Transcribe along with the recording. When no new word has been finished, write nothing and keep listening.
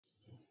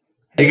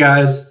Hey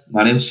guys,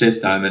 my name is Chase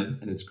Diamond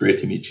and it's great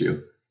to meet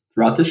you.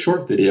 Throughout this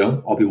short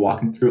video, I'll be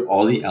walking through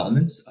all the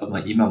elements of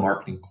my email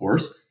marketing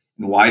course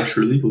and why I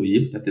truly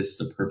believe that this is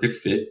a perfect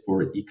fit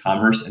for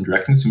e-commerce and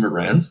direct consumer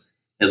brands,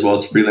 as well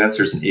as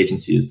freelancers and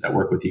agencies that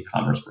work with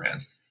e-commerce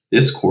brands.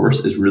 This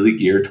course is really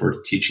geared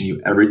toward teaching you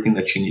everything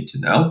that you need to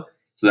know,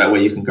 so that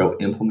way you can go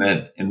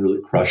implement and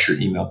really crush your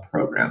email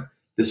program.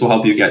 This will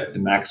help you get the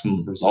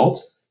maximum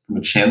results from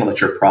a channel that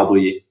you're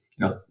probably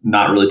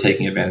not really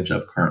taking advantage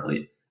of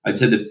currently. I'd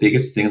say the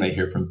biggest thing that I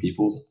hear from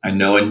people is, I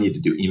know I need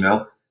to do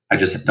email. I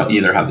just don't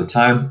either have the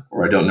time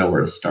or I don't know where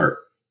to start.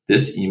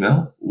 This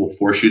email will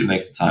force you to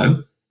make the time,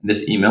 and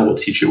this email will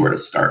teach you where to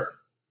start.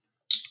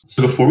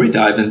 So before we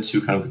dive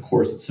into kind of the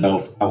course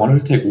itself, I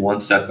wanted to take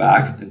one step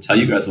back and tell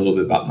you guys a little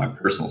bit about my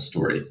personal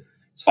story.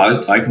 So I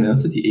was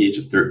diagnosed at the age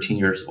of 13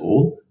 years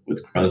old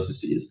with Crohn's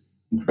disease.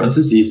 And Crohn's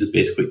disease is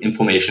basically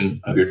inflammation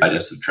of your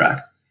digestive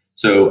tract.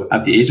 So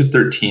at the age of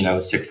 13, I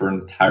was sick for an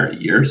entire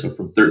year. So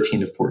from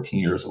 13 to 14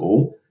 years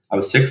old, I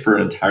was sick for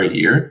an entire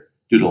year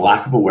due to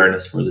lack of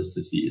awareness for this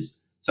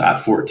disease. So at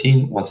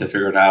 14, once I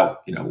figured out,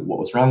 what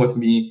was wrong with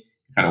me,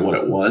 kind of what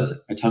it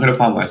was, I took it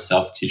upon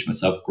myself to teach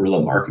myself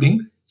guerrilla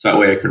marketing. So that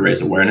way I could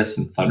raise awareness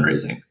and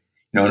fundraising.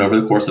 And over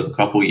the course of a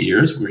couple of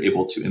years, we were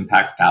able to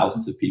impact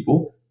thousands of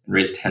people and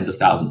raise tens of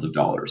thousands of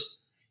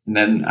dollars. And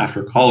then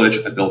after college,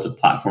 I built a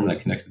platform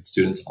that connected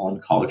students on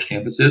college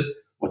campuses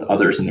with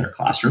others in their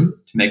classroom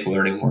to make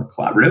learning more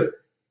collaborative.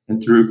 And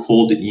through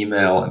cold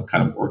email and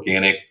kind of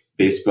organic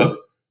Facebook,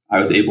 I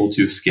was able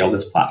to scale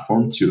this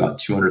platform to about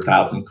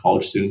 200,000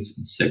 college students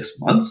in 6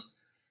 months.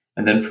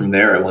 And then from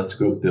there, I went to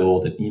go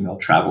build an email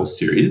travel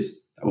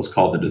series that was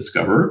called The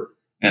Discoverer.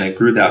 And I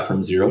grew that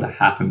from 0 to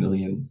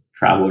 500,000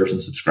 travelers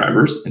and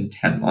subscribers in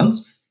 10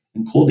 months.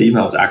 And cold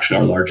email is actually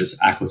our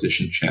largest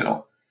acquisition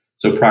channel.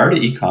 So prior to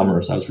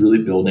e-commerce, I was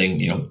really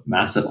building,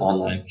 massive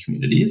online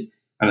communities.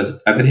 And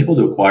I've been able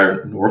to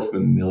acquire north of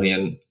 1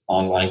 million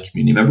online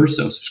community members,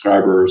 so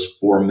subscribers,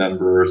 forum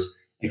members,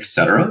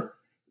 etc.,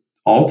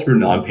 all through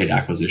non-paid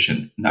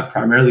acquisition. And that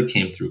primarily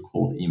came through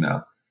cold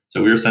email.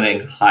 So we were sending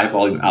high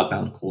volume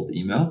outbound cold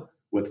email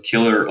with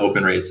killer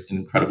open rates and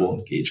incredible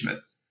engagement.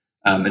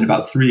 And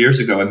about 3 years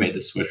ago, I made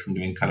the switch from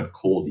doing kind of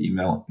cold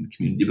email and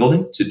community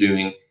building to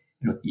doing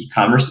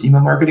e-commerce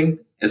email marketing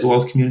as well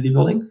as community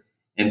building.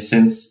 And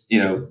since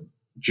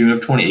June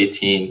of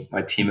 2018,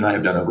 my team and I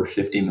have done over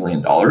 $50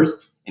 million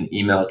in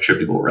email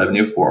attributable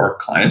revenue for our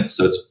clients.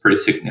 So it's pretty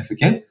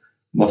significant.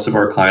 Most of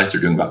our clients are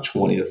doing about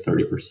 20 to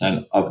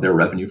 30% of their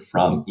revenue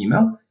from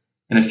email.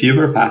 And a few of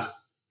our past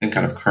and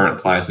kind of current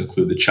clients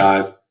include the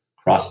Chive,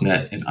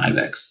 CrossNet, and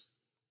Ibex.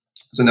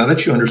 So now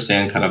that you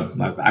understand kind of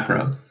my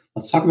background,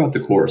 let's talk about the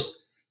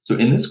course. So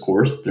in this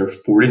course, there are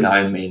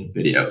 49 main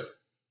videos.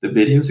 The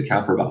videos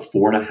account for about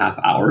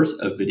 4.5 hours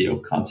of video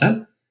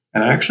content.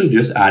 And I actually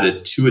just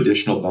added 2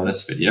 additional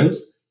bonus videos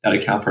that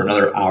account for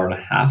another 1.5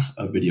 hours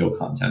of video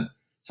content.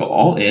 So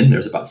all in,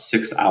 there's about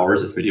 6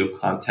 hours of video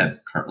content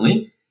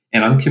currently.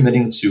 And I'm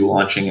committing to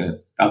launching and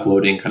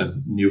uploading kind of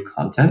new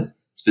content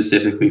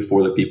specifically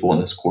for the people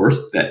in this course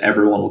that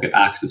everyone will get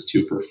access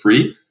to for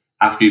free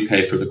after you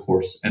pay for the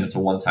course, and it's a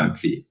one-time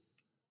fee.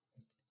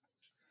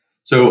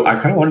 So I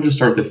kind of wanted to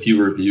start with a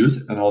few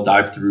reviews, and I'll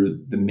dive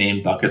through the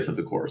main buckets of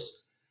the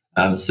course.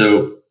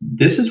 So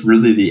this is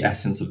really the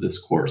essence of this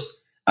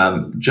course.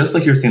 Just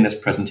like you're seeing this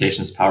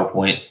presentation's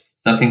PowerPoint,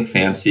 it's nothing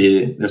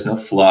fancy. There's no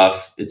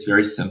fluff. It's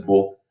very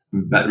simple,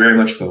 but very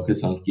much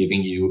focused on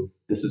giving you,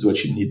 this is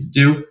what you need to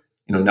do,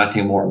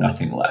 nothing more,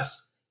 nothing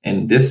less.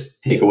 And this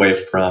takeaway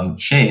from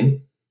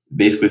Shane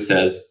basically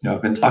says,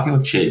 I've been talking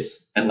with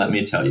Chase, and let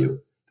me tell you,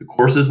 the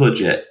course is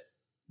legit,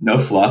 no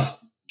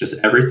fluff,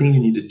 just everything you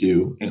need to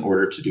do in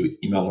order to do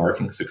email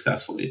marketing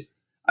successfully.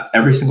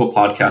 Every single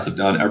podcast I've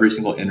done, every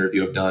single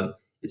interview I've done,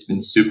 it's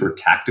been super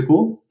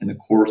tactical, and the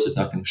course is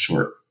nothing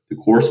short. The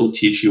course will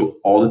teach you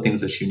all the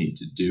things that you need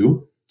to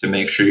do to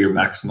make sure you're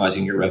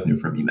maximizing your revenue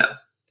from email.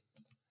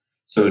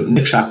 So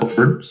Nick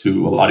Shackelford,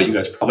 who a lot of you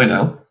guys probably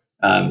know,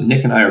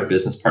 Nick and I are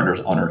business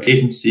partners on our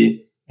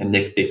agency. And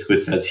Nick basically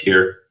says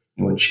here,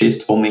 when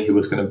Chase told me he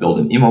was going to build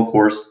an email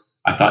course,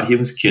 I thought he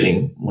was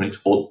kidding when he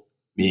told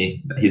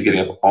me that he's getting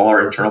up all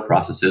our internal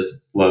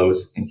processes,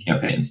 flows, and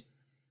campaigns.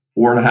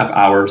 4.5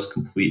 hours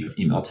complete of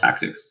email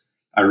tactics.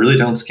 I really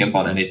don't skimp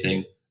on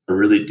anything. I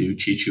really do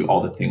teach you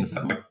all the things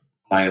that my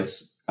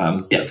clients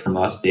get from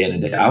us day in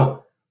and day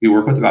out. We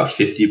work with about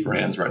 50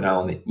 brands right now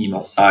on the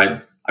email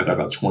side. I've got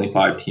about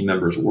 25 team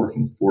members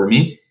working for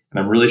me, and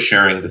I'm really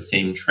sharing the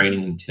same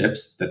training and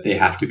tips that they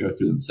have to go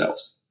through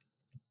themselves.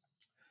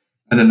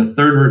 And then the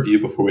third review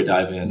before we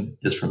dive in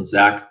is from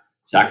Zach.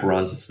 Zach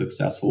runs a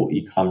successful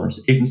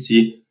e-commerce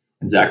agency,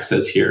 and Zach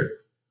says here,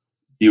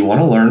 do you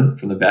want to learn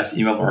from the best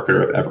email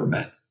marketer I've ever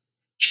met?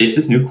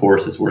 Chase's new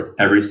course is worth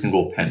every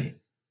single penny.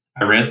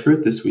 I ran through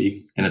it this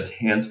week, and it's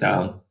hands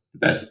down the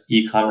best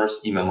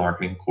e-commerce email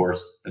marketing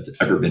course that's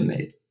ever been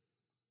made.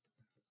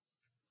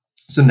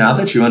 So now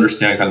that you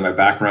understand kind of my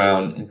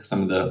background and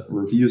some of the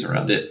reviews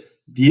around it,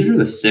 these are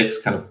the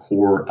 6 kind of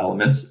core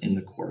elements in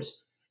the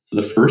course. So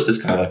the first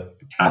is kind of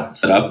like account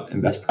setup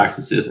and best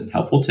practices and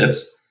helpful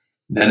tips.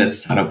 Then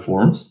it's sign up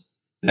forms.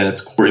 Then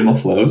it's core email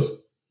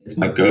flows. It's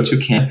my go-to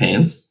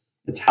campaigns.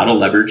 It's how to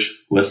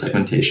leverage list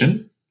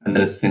segmentation. And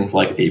then it's things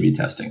like A/B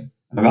testing.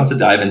 I'm about to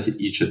dive into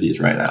each of these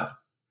right now.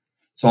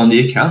 So on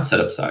the account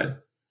setup side,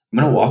 I'm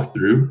going to walk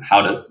through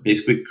how to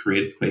basically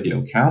create a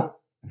Klaviyo account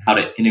and how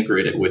to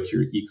integrate it with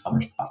your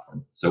e-commerce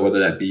platform. So whether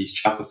that be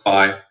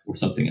Shopify or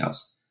something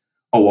else.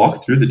 I'll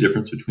walk through the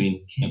difference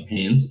between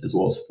campaigns as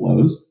well as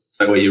flows.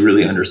 So that way you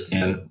really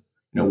understand,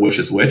 which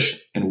is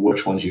which and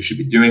which ones you should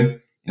be doing.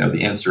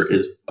 The answer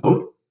is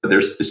both, but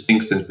there's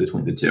distinctions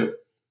between the two.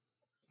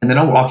 And then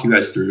I'll walk you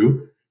guys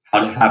through how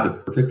to have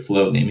the perfect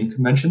flow naming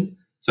convention.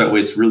 So that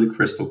way it's really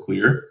crystal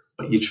clear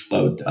what each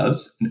flow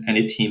does. And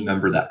any team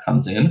member that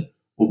comes in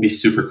will be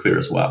super clear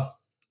as well.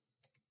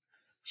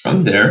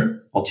 From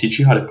there, I'll teach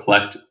you how to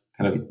collect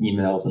kind of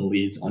emails and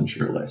leads onto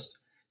your list.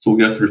 So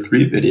we'll go through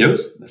 3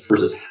 videos. The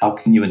first is how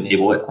can you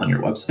enable it on your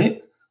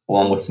website,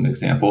 along with some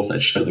examples that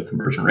show the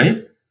conversion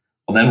rate.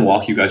 I'll then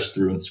walk you guys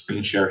through and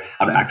screen share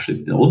how to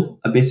actually build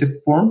a basic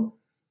form.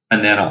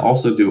 And then I'll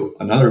also do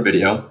another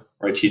video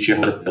where I teach you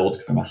how to build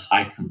kind of a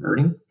high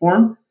converting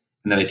form.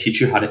 And then I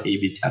teach you how to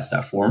A/B test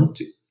that form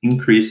to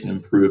increase and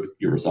improve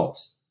your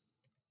results.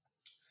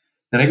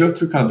 Then I go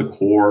through kind of the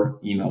core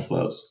email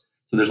flows.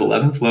 So there's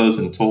 11 flows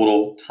in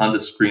total, tons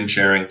of screen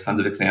sharing, tons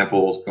of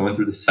examples, going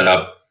through the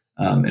setup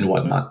and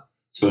whatnot.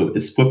 So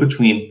it's split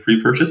between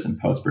pre-purchase and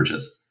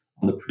post-purchase.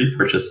 On the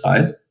pre-purchase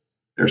side,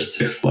 there's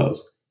 6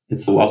 flows.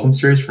 It's the welcome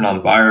series for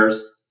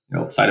non-buyers,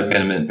 site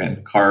abandonment,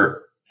 abandoned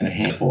cart, and a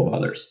handful of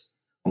others.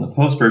 On the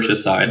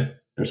post-purchase side,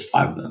 there's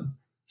 5 of them.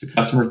 It's a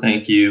customer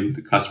thank you,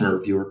 the customer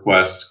review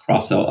request,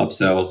 cross-sell,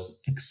 upsells,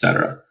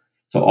 etc.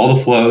 So all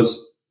the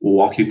flows, we'll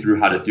walk you through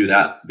how to do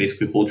that.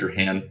 Basically hold your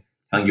hand,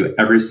 telling you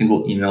every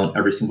single email and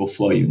every single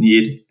flow you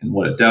need and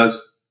what it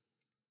does.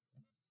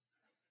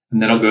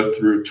 And then I'll go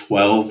through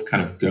 12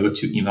 kind of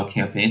go-to email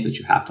campaigns that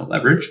you have to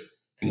leverage.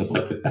 Things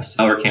like the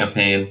bestseller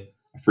campaign,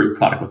 a free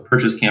product with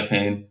purchase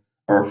campaign,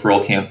 a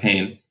referral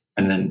campaign,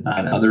 and then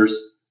 9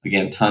 others.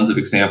 Again, tons of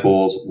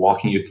examples,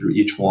 walking you through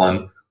each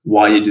one,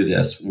 why you do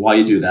this, why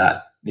you do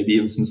that, maybe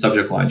even some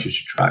subject lines you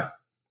should try.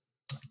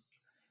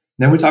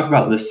 Then we talk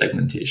about list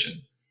segmentation,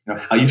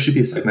 how you should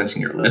be segmenting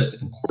your list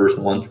in quarters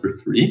 1 through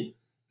 3,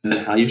 and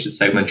then how you should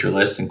segment your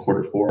list in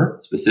quarter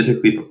 4,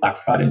 specifically for Black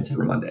Friday and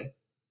Cyber Monday.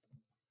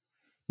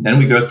 Then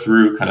we go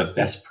through kind of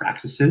best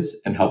practices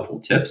and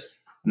helpful tips.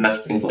 And that's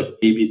things like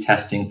A/B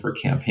testing for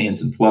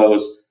campaigns and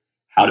flows,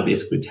 how to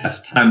basically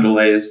test time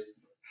delays,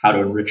 how to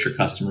enrich your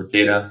customer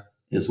data,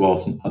 as well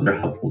as some other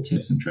helpful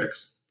tips and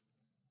tricks.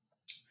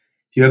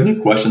 If you have any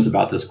questions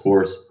about this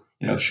course,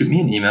 shoot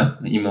me an email.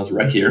 My email is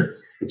right here.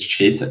 It's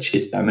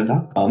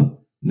chase@chasediamond.com,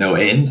 no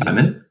A in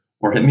diamond,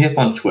 or hit me up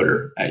on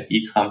Twitter at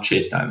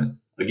ecomchasediamond.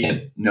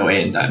 Again, no A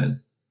in diamond.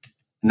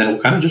 And then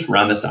we'll kind of just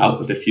round this out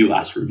with a few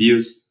last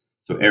reviews.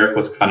 So Eric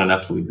was kind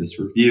enough to leave this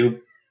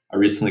review. I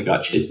recently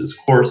got Chase's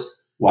course.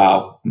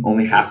 Wow, I'm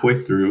only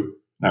halfway through,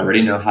 and I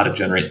already know how to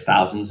generate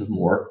thousands of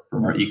more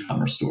from our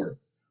e-commerce store.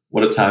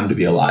 What a time to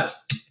be alive.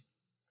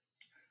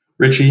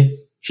 Richie,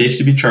 Chase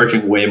should be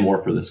charging way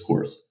more for this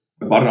course.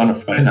 I bought it on a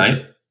Friday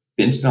night,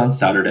 binged it on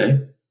Saturday,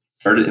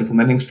 started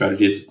implementing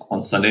strategies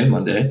on Sunday and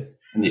Monday,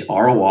 and the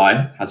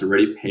ROI has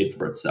already paid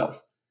for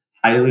itself.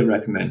 Highly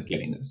recommend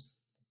getting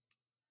this.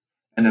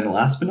 And then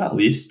last but not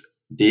least,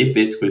 Dave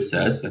basically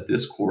says that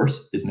this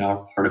course is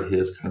now part of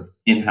his kind of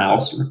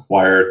in-house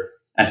required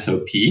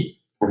SOP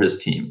for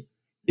his team.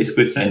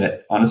 Basically saying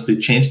that, honestly,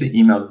 change the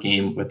email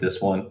game with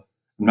this one.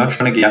 I'm not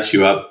trying to gas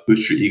you up,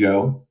 boost your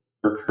ego,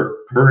 or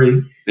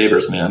hurry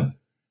favors, man.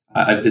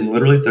 I've been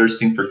literally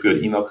thirsting for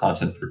good email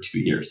content for 2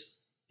 years.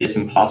 It's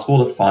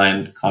impossible to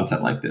find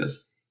content like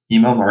this.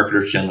 Email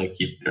marketers generally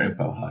keep their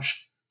info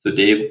hush. So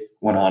Dave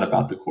went on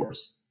about the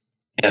course.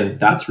 And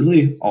that's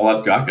really all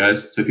I've got,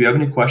 guys. So if you have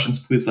any questions,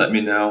 please let me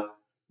know.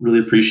 Really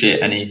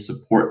appreciate any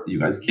support that you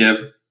guys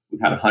give.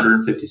 We've had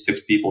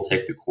 156 people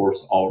take the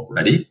course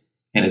already,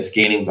 and it's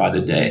gaining by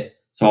the day.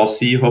 So I'll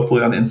see you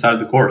hopefully on the inside of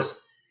the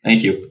course.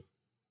 Thank you.